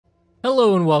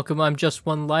Hello and welcome, I'm Just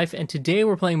One Life, and today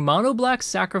we're playing Mono Black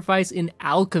Sacrifice in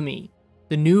Alchemy,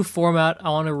 the new format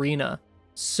on Arena.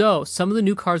 So, some of the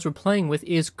new cards we're playing with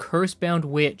is Cursebound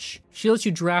Witch. She lets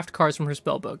you draft cards from her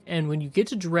spellbook, and when you get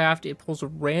to draft, it pulls a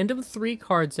random 3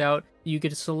 cards out. You get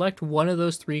to select one of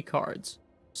those 3 cards.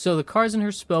 So the cards in her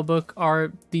spellbook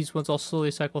are these ones. I'll slowly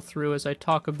cycle through as I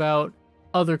talk about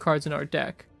other cards in our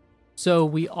deck. So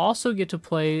we also get to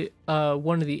play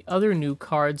one of the other new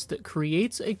cards that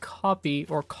creates a copy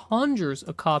or conjures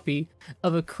a copy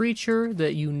of a creature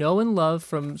that you know and love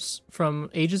from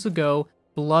ages ago,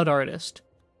 Blood Artist.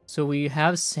 So we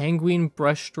have Sanguine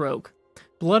Brushstroke.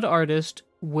 Blood Artist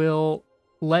will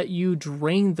let you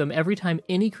drain them every time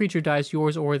any creature dies,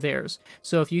 yours or theirs.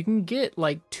 So if you can get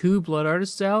like 2 Blood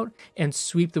Artists out and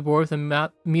sweep the board with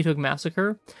a Meathook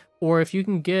Massacre, or if you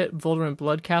can get Vulnerant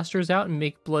Bloodcasters out and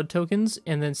make blood tokens,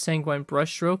 and then Sanguine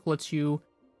Brushstroke lets you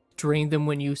drain them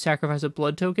when you sacrifice a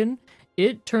blood token,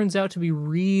 it turns out to be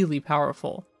really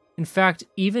powerful. In fact,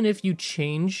 even if you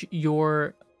change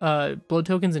your blood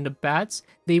tokens into bats,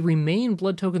 they remain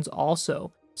blood tokens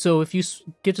also. So if you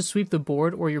get to sweep the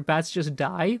board or your bats just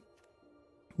die,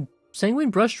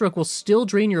 Sanguine Brushstroke will still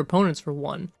drain your opponents for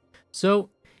 1.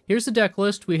 So here's the deck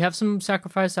list. We have some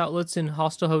sacrifice outlets in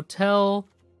Hostile Hotel,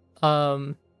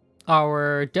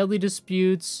 our Deadly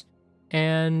Disputes,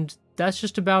 and that's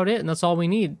just about it, and that's all we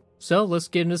need. So let's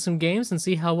get into some games and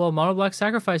see how well Mono Black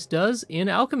Sacrifice does in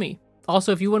Alchemy.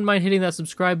 Also, if you wouldn't mind hitting that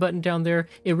subscribe button down there,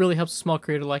 it really helps a small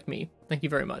creator like me. Thank you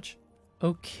very much.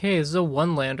 Okay, this is a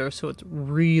 1-lander, so it's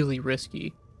really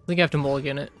risky. I think I have to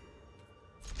mulligan it.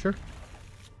 Sure.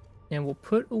 And we'll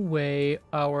put away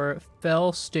our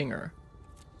Fell Stinger.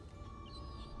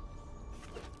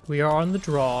 We are on the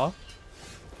draw.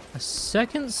 A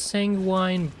second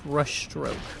Sanguine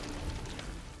Brushstroke.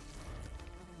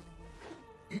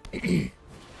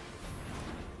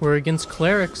 We're against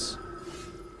Clerics.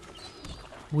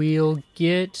 We'll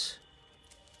get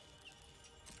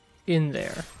in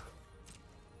there.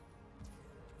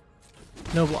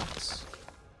 No blocks.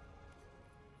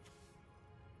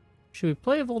 Should we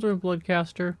play a Vulnerant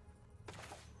Bloodcaster?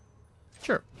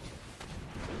 Sure.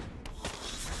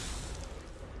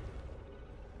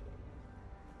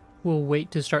 We'll wait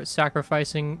to start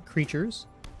sacrificing creatures.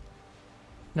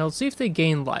 Now let's see if they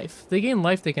gain life. If they gain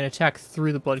life, they can attack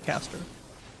through the Bloodcaster.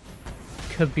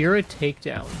 Kabira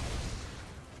Takedown.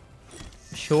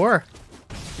 Sure.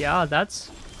 Yeah,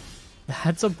 that's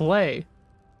a play.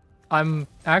 I'm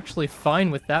actually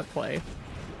fine with that play.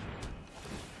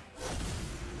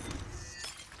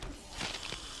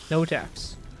 No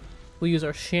attacks. We'll use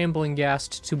our Shambling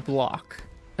Ghast to block.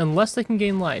 Unless they can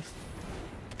gain life.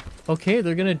 Okay,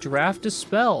 they're gonna draft a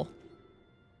spell.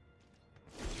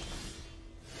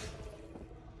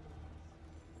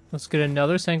 Let's get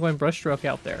another Sanguine Brushstroke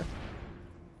out there.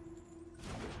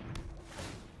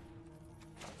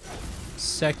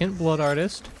 Second Blood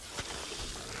Artist.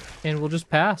 And we'll just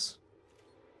pass.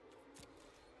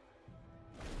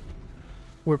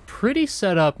 We're pretty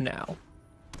set up now.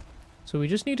 So we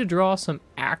just need to draw some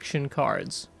action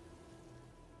cards.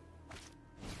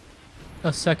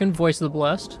 A second Voice of the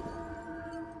Blessed.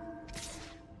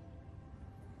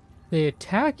 They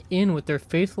attack in with their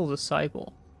Faithful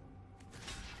Disciple.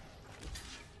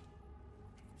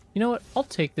 You know what? I'll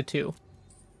take the 2.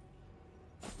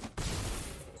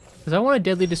 Because I want to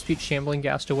Deadly Dispute Shambling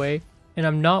Ghast away, and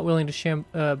I'm not willing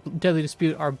to Deadly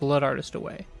Dispute our Blood Artist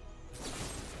away.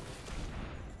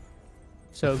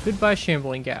 So, goodbye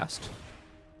Shambling Ghast.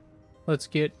 Let's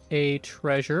get a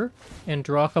treasure and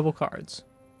draw a couple cards.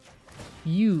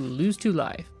 You lose 2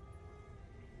 life.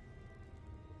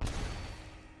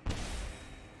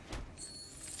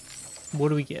 What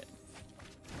do we get?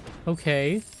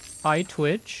 Okay, I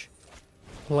Twitch,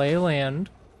 play land,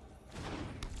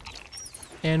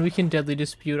 and we can Deadly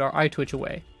Dispute our I Twitch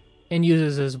away, and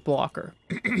use it as blocker.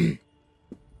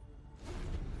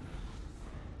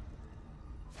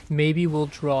 Maybe we'll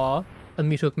draw a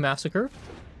Meathook Massacre.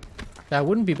 That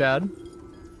wouldn't be bad.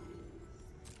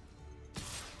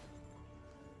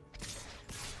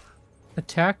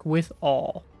 Attack with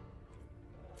all.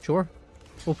 Sure.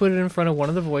 We'll put it in front of one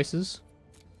of the voices.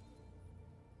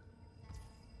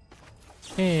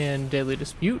 And Deadly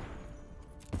Dispute.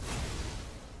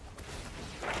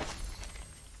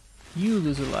 You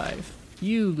lose a life.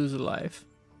 You lose a life.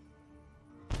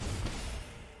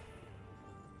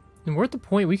 And we're at the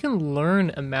point we can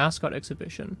learn a mascot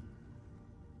exhibition.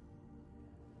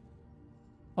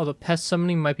 Although pest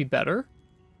summoning might be better.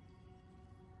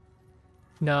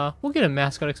 Nah, we'll get a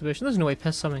mascot exhibition. There's no way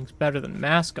pest summoning's better than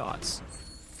mascots.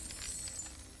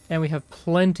 And we have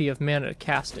plenty of mana to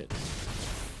cast it.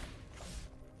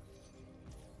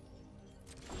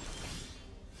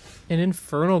 an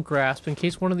Infernal Grasp in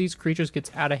case one of these creatures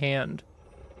gets out of hand.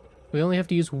 We only have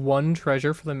to use one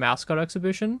treasure for the mascot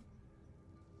exhibition?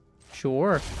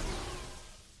 Sure.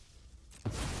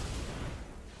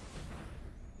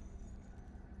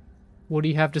 What do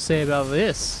you have to say about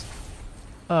this,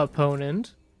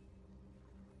 opponent?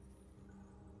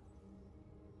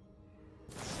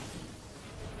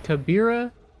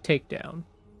 Kabira takedown.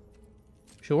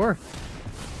 Sure.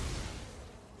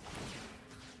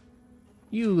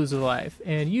 You lose a life,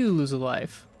 and you lose a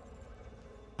life.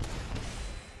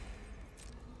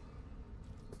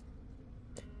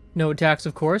 No attacks,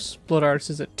 of course. Blood Artist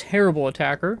is a terrible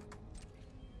attacker.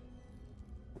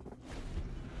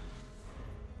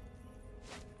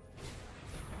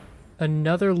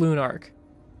 Another Lunarch.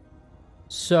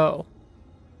 So,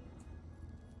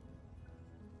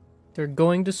 they're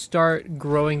going to start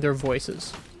growing their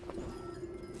voices.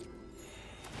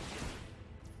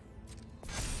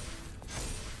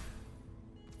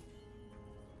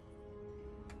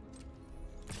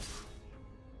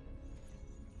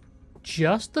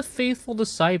 Just the Faithful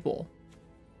Disciple.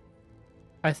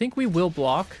 I think we will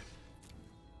block.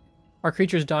 Our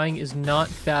creatures dying is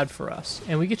not bad for us,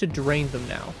 and we get to drain them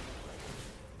now.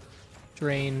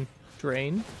 Drain,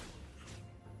 drain.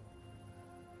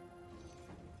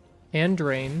 And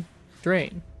drain,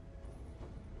 drain.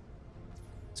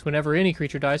 It's whenever any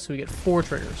creature dies, so we get 4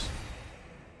 triggers.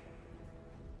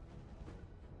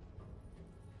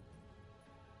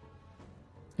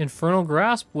 Infernal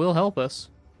Grasp will help us.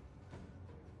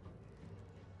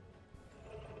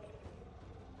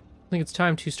 I think it's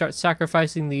time to start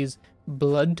sacrificing these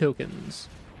blood tokens.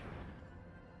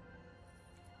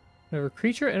 Whenever a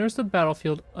creature enters the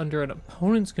battlefield under an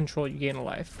opponent's control, you gain a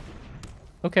life.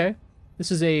 Okay. This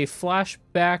is a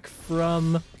flashback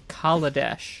from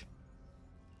Kaladesh.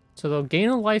 So they'll gain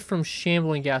a life from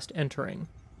Shambling Ghast entering.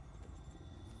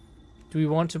 Do we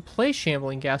want to play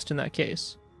Shambling Ghast in that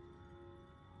case?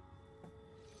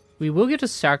 We will get to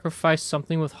sacrifice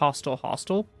something with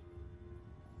Hostile.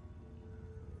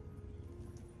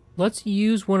 Let's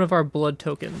use one of our blood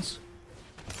tokens.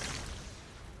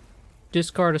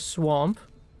 Discard a swamp.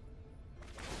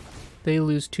 They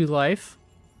lose 2 life.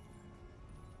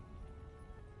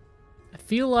 I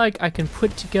feel like I can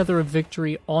put together a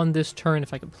victory on this turn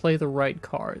if I can play the right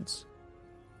cards.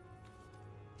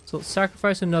 So let's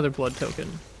sacrifice another blood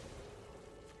token.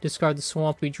 Discard the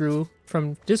swamp we drew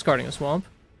from discarding a swamp.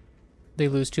 They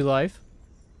lose 2 life.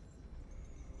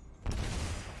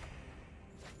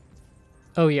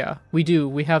 Oh yeah, we do.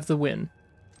 We have the win.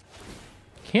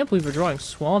 Can't believe we're drawing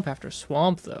swamp after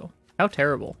swamp, though. How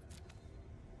terrible.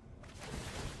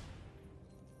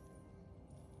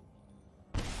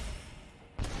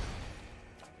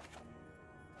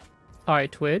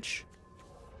 Alright, Twitch.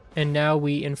 And now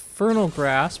we Infernal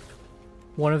Grasp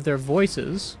one of their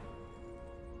voices,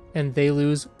 and they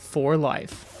lose 4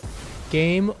 life.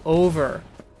 Game over.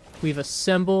 We've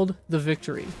assembled the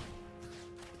victory.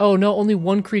 Oh no, only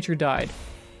 1 creature died.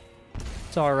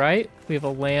 It's alright. We have a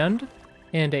land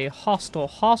and a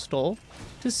hostile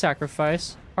to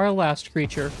sacrifice our last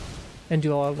creature and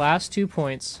do our last 2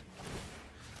 points.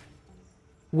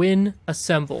 Win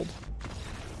assembled.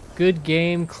 Good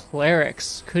game,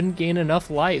 Clerics. Couldn't gain enough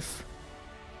life.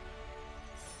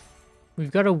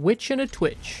 We've got a Witch and a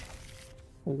Twitch.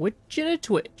 A Witch and a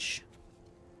Twitch.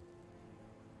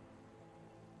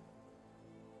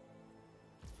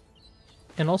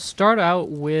 And I'll start out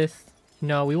with...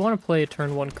 No, we want to play a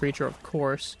turn 1 creature, of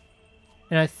course.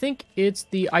 And I think it's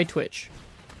the iTwitch,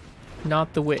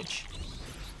 not the Witch.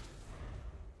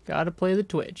 Gotta play the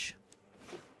Twitch.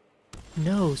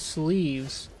 No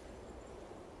sleeves.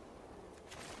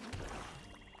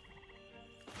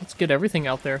 Let's get everything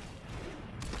out there.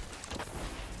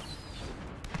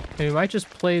 And we might just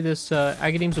play this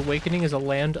Agadeem's Awakening as a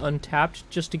land untapped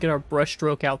just to get our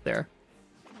Brushstroke out there.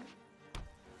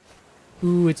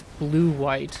 Ooh, it's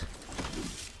blue-white.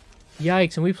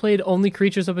 Yikes, and we played only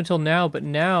creatures up until now, but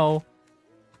now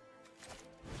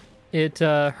it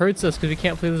hurts us because we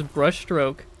can't play this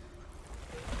Brushstroke.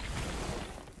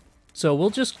 So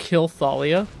we'll just kill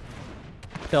Thalia,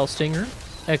 Fellstinger,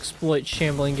 exploit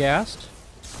Shambling Ghast.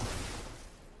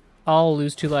 I'll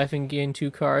lose 2 life and gain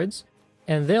 2 cards,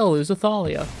 and they'll lose a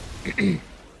Thalia.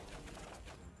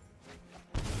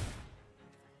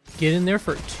 Get in there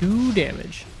for 2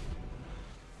 damage.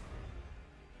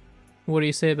 What do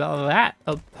you say about that,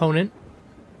 opponent?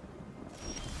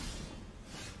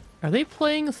 Are they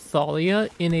playing Thalia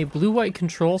in a blue-white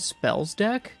control spells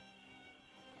deck?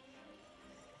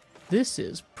 This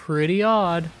is pretty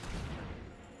odd.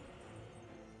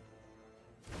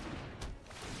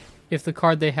 If the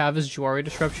card they have is Jwari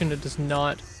Disruption, it does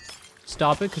not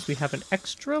Stop it, because we have an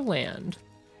extra land.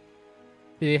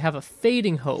 Do they have a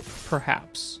Fading Hope,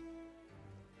 perhaps?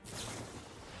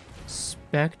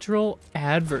 Spectral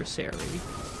Adversary.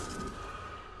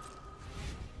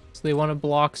 So they want to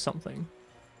block something.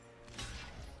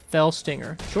 Fell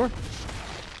Stinger. Sure.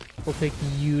 We'll take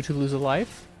you to lose a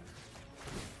life.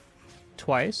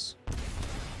 Twice.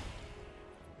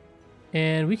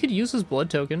 And we could use this blood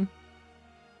token.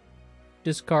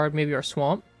 Discard maybe our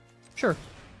swamp. Sure.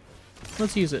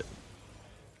 Let's use it.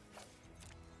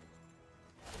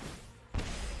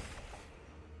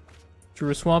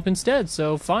 Drew a swamp instead,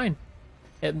 so fine.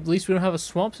 At least we don't have a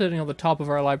swamp sitting on the top of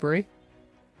our library.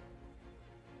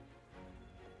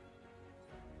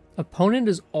 Opponent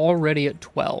is already at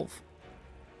 12.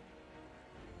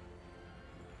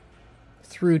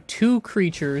 Through 2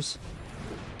 creatures.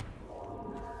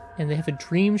 And they have a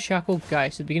Dream Shackle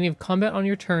Geist. At the beginning of combat on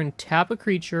your turn, tap a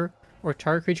creature, or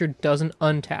target creature doesn't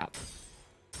untap.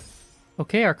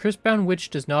 Okay, our Cursebound Witch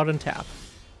does not untap.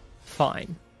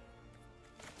 Fine.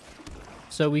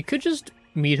 So we could just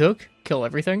Meat Hook, kill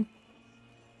everything.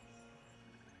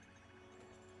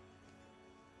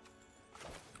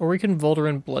 Or we can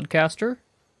Volderin Bloodcaster.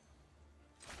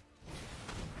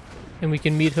 And we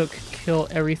can Meat Hook, kill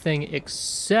everything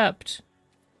except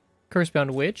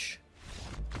Cursebound Witch.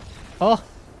 Oh,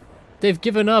 they've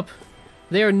given up.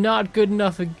 They are not good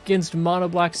enough against Mono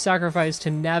Black Sacrifice to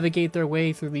navigate their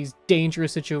way through these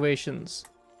dangerous situations.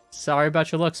 Sorry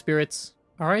about your luck, spirits.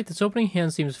 Alright, this opening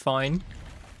hand seems fine.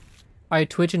 Eye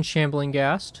Twitch and Shambling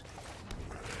Ghast.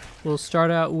 We'll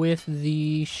start out with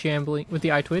the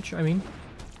Eye Twitch, I mean.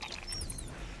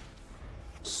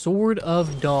 Sword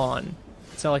of Dawn.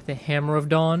 Is that like the Hammer of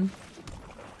Dawn?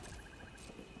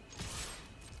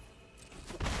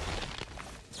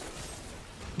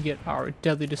 We get our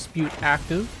Deadly Dispute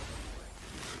active.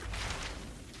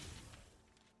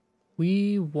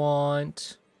 We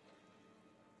want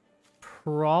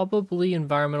probably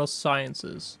Environmental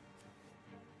Sciences.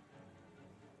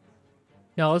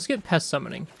 Now let's get Pest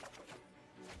Summoning.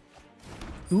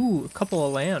 Ooh, a couple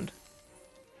of land.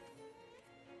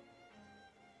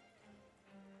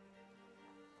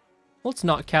 Let's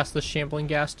not cast the Shambling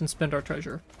Ghast and spend our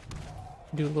treasure.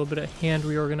 Do a little bit of hand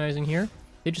reorganizing here.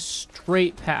 They just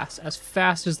straight pass as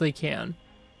fast as they can.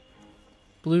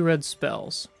 Blue-red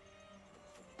spells.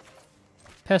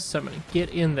 Pest Summoning, get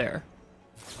in there.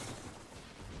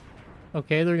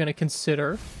 Okay, they're gonna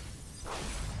consider.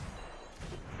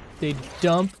 They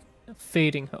dump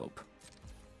Fading Hope.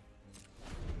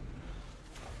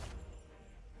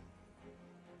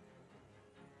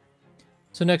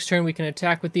 So next turn we can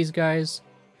attack with these guys.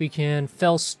 We can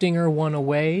Fell Stinger one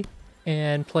away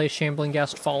and play Shambling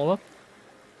Ghast follow-up.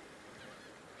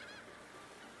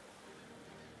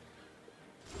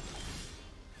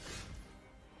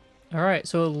 Alright,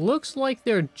 so it looks like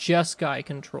they're Jeskai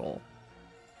Control.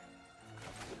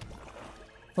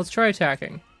 Let's try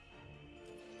attacking.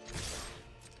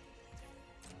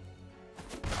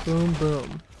 Boom,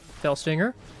 boom. Fell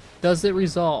Stinger. Does it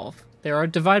resolve? They are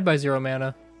Divide by 0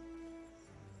 mana.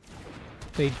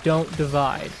 They don't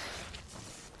divide.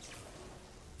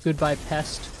 Goodbye,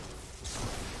 Pest.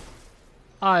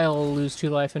 I'll lose 2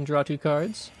 life and draw 2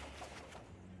 cards.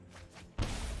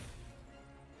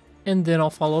 And then I'll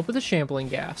follow up with a Shambling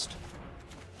Ghast.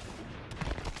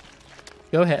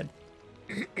 Go ahead.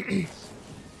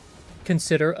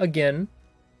 Consider again.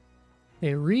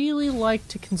 They really like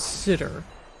to consider.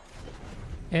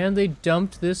 And they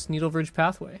dumped this Needleverge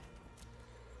Pathway.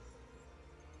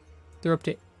 They're up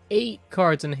to 8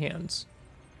 cards in hands.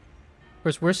 Of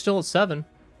course, we're still at 7.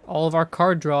 All of our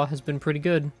card draw has been pretty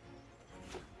good.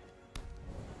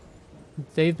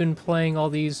 They've been playing all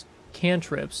these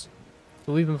cantrips,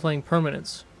 but we've been playing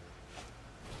permanents.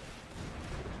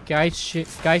 Geist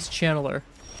Channeler.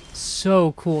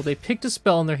 So cool. They picked a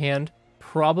spell in their hand,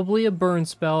 probably a burn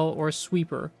spell or a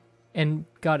sweeper, and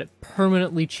got it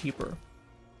permanently cheaper.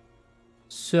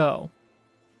 So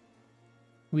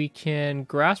we can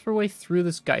grasp our way through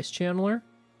this Geist Channeler.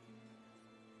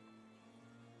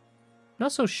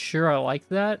 Not so sure I like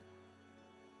that,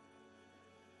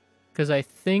 because I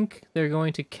think they're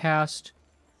going to cast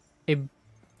a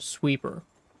sweeper.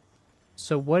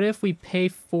 So what if we pay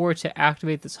 4 to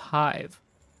activate this hive?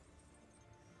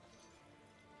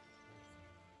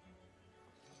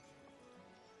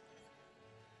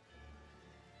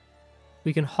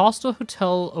 We can Hostile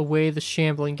Hotel away the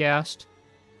Shambling Ghast,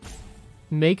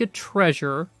 make a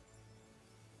treasure.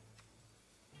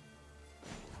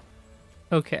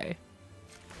 Okay.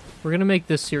 We're gonna make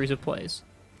this series of plays.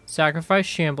 Sacrifice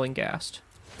Shambling Ghast.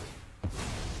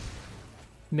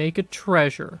 Make a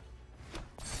treasure.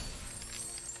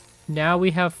 Now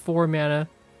we have 4 mana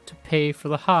to pay for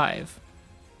the Hive.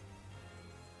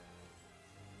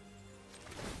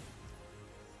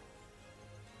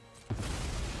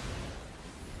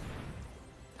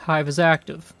 Hive is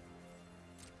active.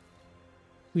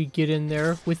 We get in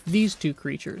there with these 2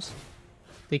 creatures.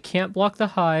 They can't block the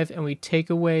Hive, and we take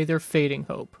away their Fading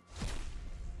Hope.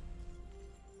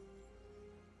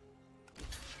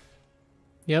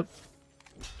 Yep.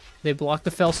 They block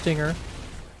the Fell Stinger,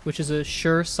 which is a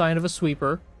sure sign of a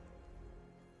sweeper.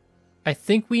 I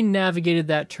think we navigated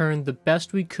that turn the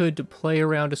best we could to play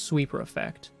around a sweeper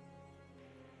effect.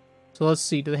 So let's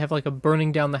see, do they have like a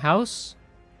burning down the house?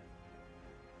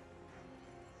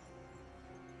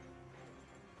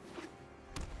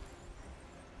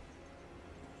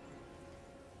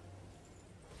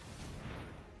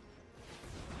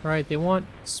 Alright, they want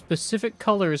specific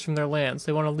colors from their lands.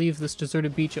 They want to leave this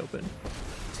deserted beach open.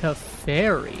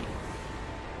 Teferi.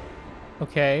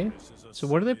 Okay, so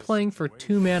what are they playing for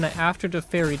 2 mana after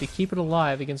Teferi to keep it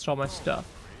alive against all my stuff?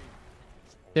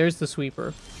 There's the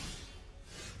sweeper.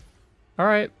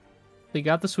 Alright, they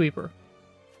got the sweeper.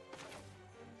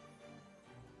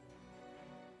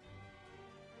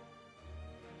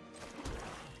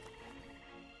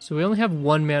 So we only have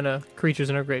 1 mana creatures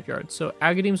in our graveyard, so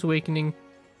Agadeem's Awakening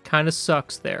kind of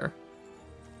sucks there.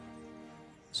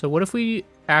 So what if we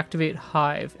activate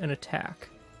Hive and attack?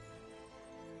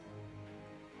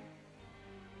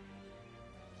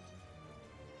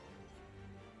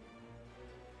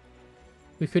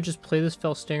 We could just play this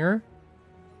Fell Stinger.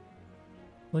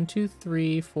 1, 2,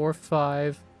 3, 4,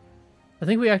 5. I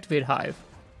think we activate Hive.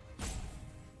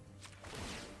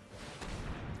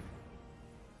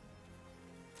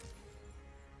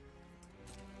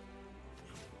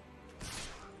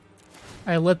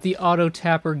 I let the auto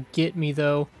tapper get me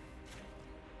though.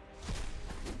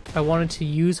 I wanted to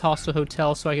use Hostile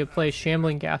Hotel so I could play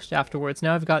Shambling Ghast afterwards.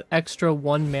 Now I've got extra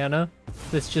 1 mana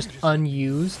that's just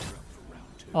unused.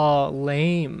 Aw,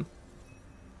 lame.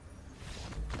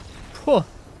 Phew.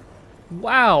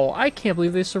 Wow, I can't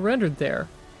believe they surrendered there.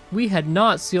 We had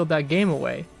not sealed that game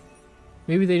away.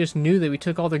 Maybe they just knew that we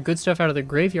took all their good stuff out of their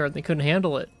graveyard and they couldn't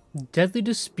handle it. Deadly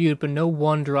Dispute, but no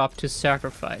 1-drop to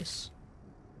sacrifice.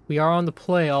 We are on the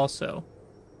play also.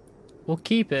 We'll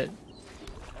keep it.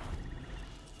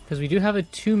 Because we do have a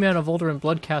 2 mana Voldaren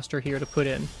Bloodcaster here to put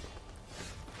in.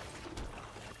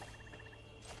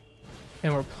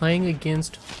 And we're playing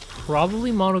against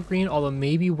probably mono green, although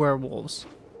maybe werewolves.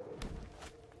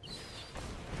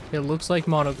 It looks like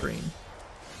mono green.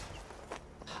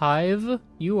 Hive,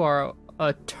 you are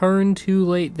a turn too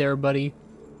late there, buddy.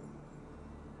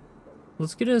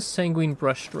 Let's get a Sanguine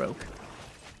Brushstroke.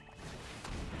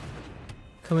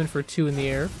 Come in for 2 in the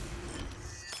air.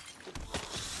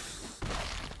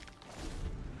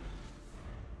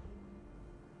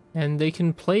 And they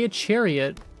can play a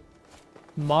Chariot.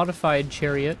 Modified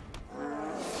Chariot.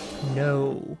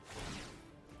 No.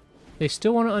 They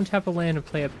still want to untap a land and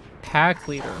play a Pack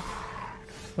Leader.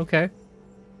 Okay.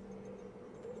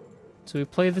 So we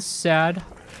play the sad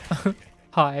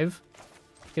Hive.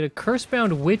 Get a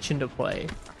Cursebound Witch into play.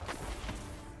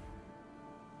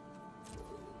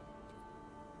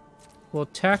 We'll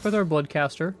attack with our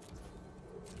Bloodcaster.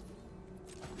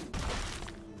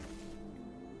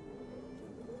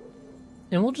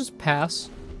 And we'll just pass.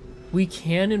 We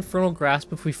can Infernal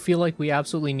Grasp if we feel like we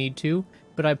absolutely need to,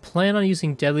 but I plan on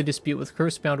using Deadly Dispute with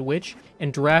Cursebound Witch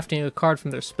and drafting a card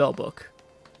from their spellbook.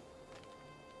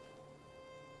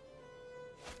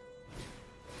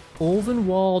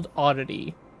 Ulvenwald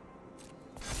Oddity.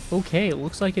 Okay, it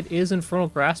looks like it is Infernal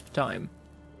Grasp time.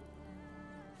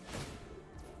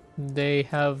 They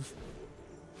have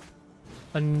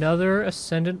another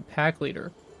Ascendant Pack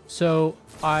Leader. So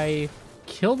I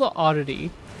kill the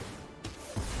Oddity,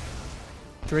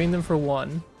 drain them for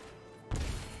 1,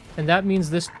 and that means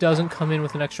this doesn't come in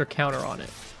with an extra counter on it.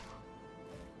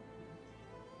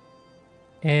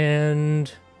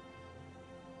 And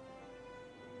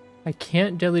I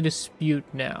can't Deadly Dispute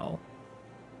now.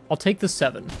 I'll take the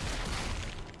 7.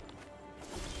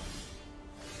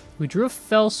 We drew a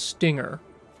Fell Stinger.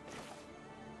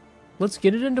 Let's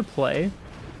get it into play.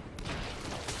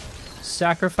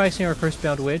 Sacrificing our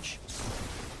Cursebound Witch.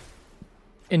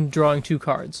 And drawing 2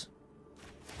 cards.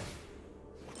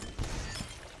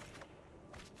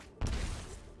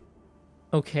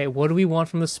 Okay, what do we want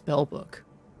from the spellbook?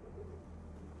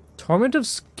 Torment of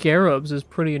Scarabs is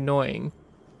pretty annoying.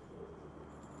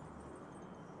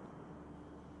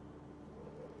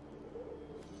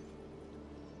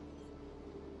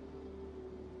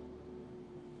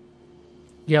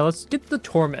 Yeah, let's get the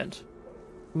Torment.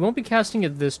 We won't be casting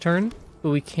it this turn,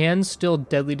 but we can still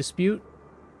Deadly Dispute.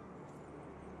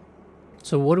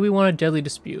 So what do we want to Deadly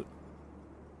Dispute?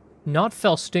 Not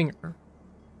Fell Stinger.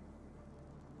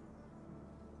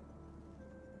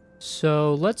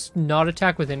 So let's not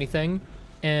attack with anything,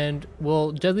 and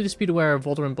we'll Deadly Dispute away our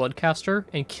Voldemort Bloodcaster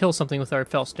and kill something with our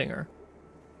Fell Stinger.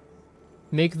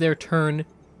 Make their turn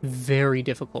very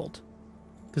difficult.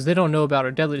 Because they don't know about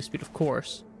our Deadly Dispute, of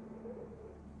course.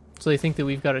 So they think that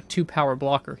we've got a 2-power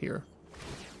blocker here.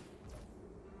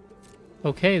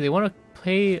 Okay, they want to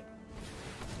play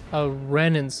a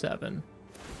Wrenn in 7.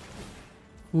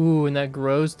 Ooh, and that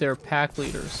grows their pack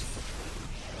leaders.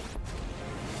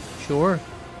 Sure.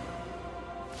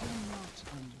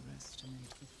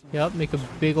 Yep, make a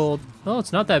big old... Oh,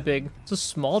 it's not that big. It's a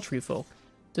small tree folk.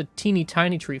 It's a teeny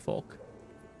tiny tree folk.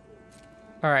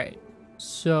 Alright,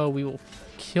 so we will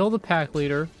kill the pack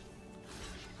leader.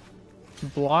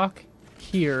 Block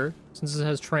here, since it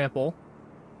has trample.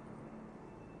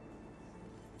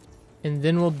 And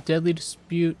then we'll Deadly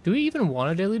Dispute. Do we even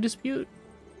want a Deadly Dispute?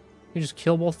 We just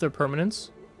kill both their permanents?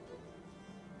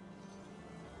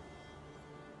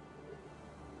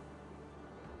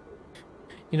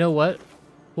 You know what?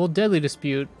 We'll Deadly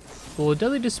Dispute. We'll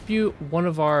Deadly Dispute one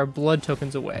of our blood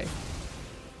tokens away.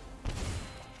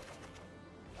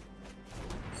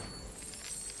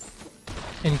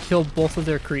 And kill both of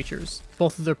their creatures.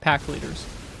 Both of their pack leaders.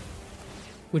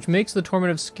 Which makes the Torment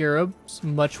of Scarabs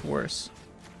much worse.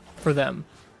 For them.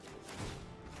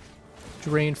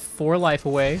 Drain 4 life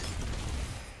away.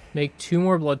 Make 2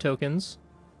 more blood tokens.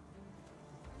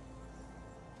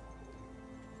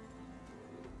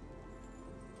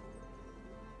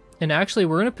 And actually,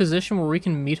 we're in a position where we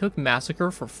can Meat Hook Massacre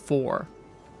for 4.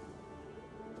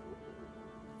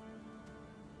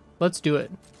 Let's do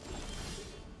it.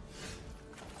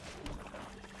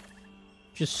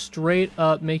 Just straight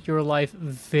up make your life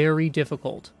very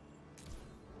difficult.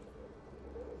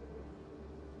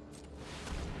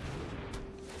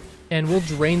 And we'll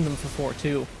drain them for 4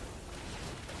 too.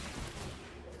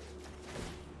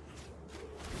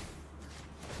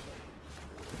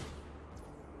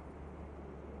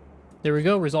 There we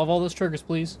go. Resolve all those triggers,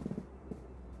 please.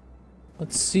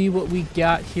 Let's see what we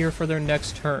got here for their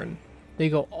next turn. They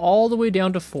go all the way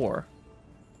down to 4.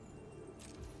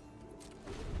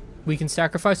 We can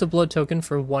sacrifice a blood token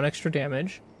for 1 extra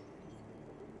damage.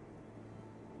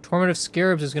 Torment of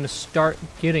Scarabs is going to start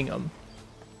getting them.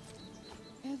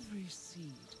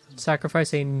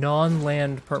 Sacrifice a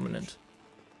non-land permanent.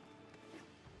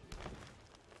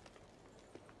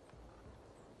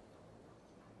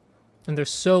 And they're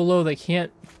so low they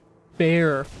can't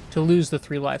bear to lose the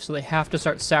 3 life, so they have to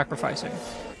start sacrificing.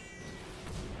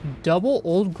 Double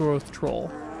Old Growth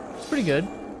Troll. It's pretty good.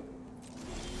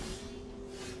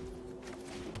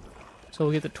 So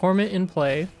we'll get the Torment in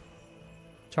play,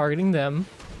 targeting them.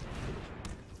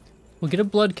 We'll get a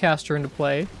Bloodcaster into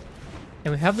play,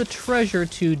 and we have the treasure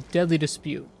to Deadly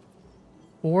Dispute.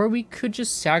 Or we could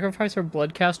just sacrifice our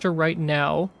Bloodcaster right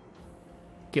now,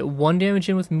 get 1 damage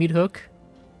in with Meat Hook.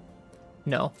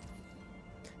 No.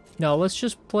 No, let's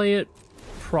just play it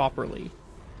properly.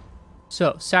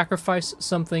 So, sacrifice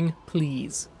something,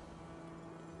 please.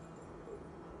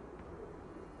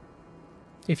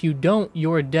 If you don't,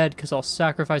 you're dead because I'll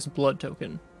sacrifice a blood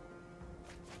token.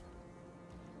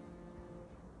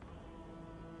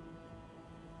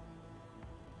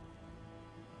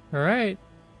 Alright.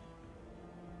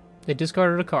 They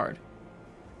discarded a card.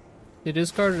 They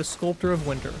discarded a Sculptor of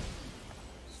Winter.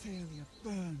 Failure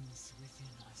burns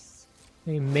within us.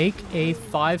 They make a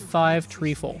 5/5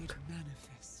 Tree Folk.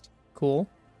 Cool.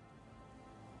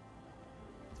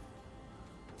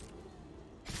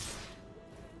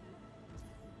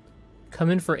 Come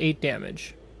in for 8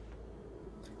 damage.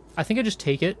 I think I just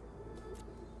take it.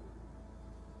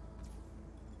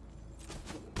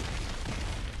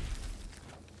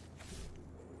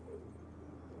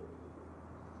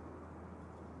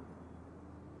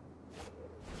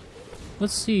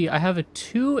 Let's see, I have a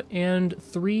 2 and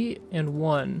 3 and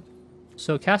 1.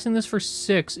 So casting this for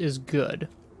 6 is good.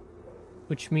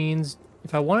 Which means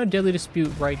if I want a Deadly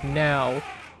Dispute right now,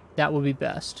 that would be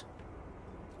best.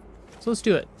 So let's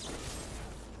do it.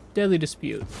 Deadly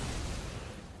Dispute.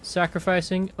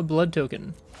 Sacrificing a blood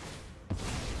token.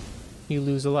 You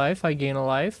lose a life, I gain a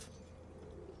life.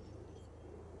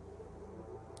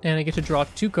 And I get to draw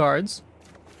 2 cards.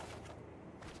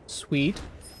 Sweet.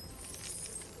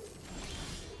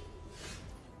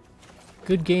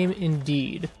 Good game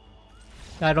indeed.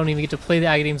 I don't even get to play the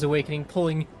Agadeem's Awakening,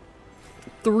 pulling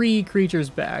 3 creatures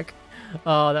back.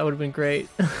 Oh, that would have been great.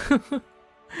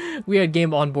 We had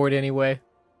game on board anyway.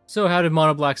 So how did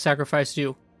Mono Black Sacrifice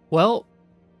do? Well,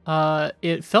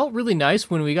 It felt really nice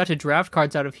when we got to draft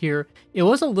cards out of here. It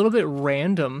was a little bit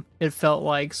random, it felt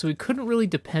like, so we couldn't really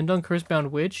depend on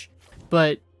Cursebound Witch,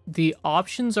 but the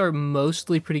options are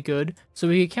mostly pretty good, so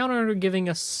we could count on her giving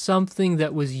us something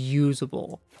that was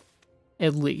usable,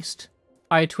 at least.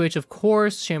 Eye Twitch, of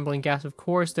course, Shambling Gas, of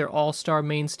course, they're all-star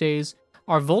mainstays.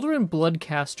 Our Volderin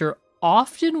Bloodcaster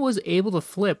often was able to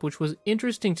flip, which was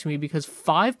interesting to me because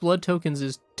 5 blood tokens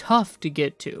is tough to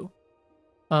get to.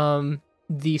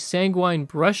 The Sanguine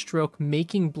Brushstroke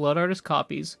making Blood Artist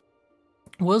copies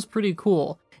was pretty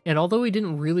cool, and although we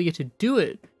didn't really get to do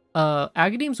it,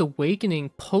 Agadeem's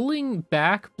Awakening pulling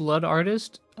back Blood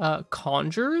Artist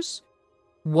conjures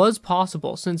was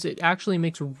possible, since it actually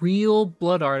makes real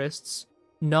Blood Artists,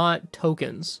 not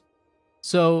tokens.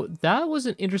 So that was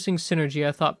an interesting synergy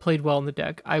I thought played well in the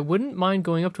deck. I wouldn't mind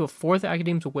going up to a 4th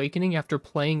Agadeem's Awakening after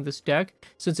playing this deck,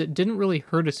 since it didn't really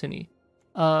hurt us any.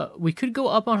 We could go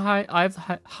up on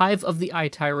Hive of the Eye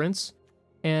Tyrants,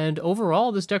 and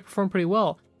overall this deck performed pretty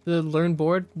well. The Learn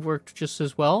board worked just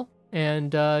as well,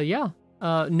 and yeah.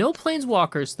 No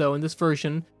Planeswalkers though in this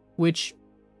version, which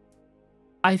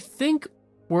I think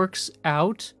works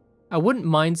out. I wouldn't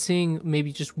mind seeing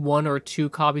maybe just 1 or 2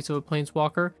 copies of a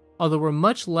Planeswalker, although we're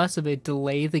much less of a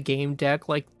delay the game deck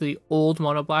like the old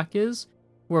Mono Black is.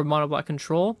 We're Mono Black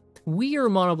Control. We are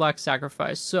Mono Black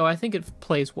Sacrifice, so I think it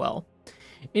plays well.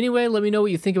 Anyway, let me know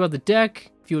what you think about the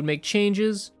deck, if you would make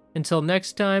changes. Until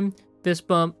next time, fist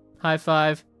bump, high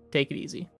five, take it easy.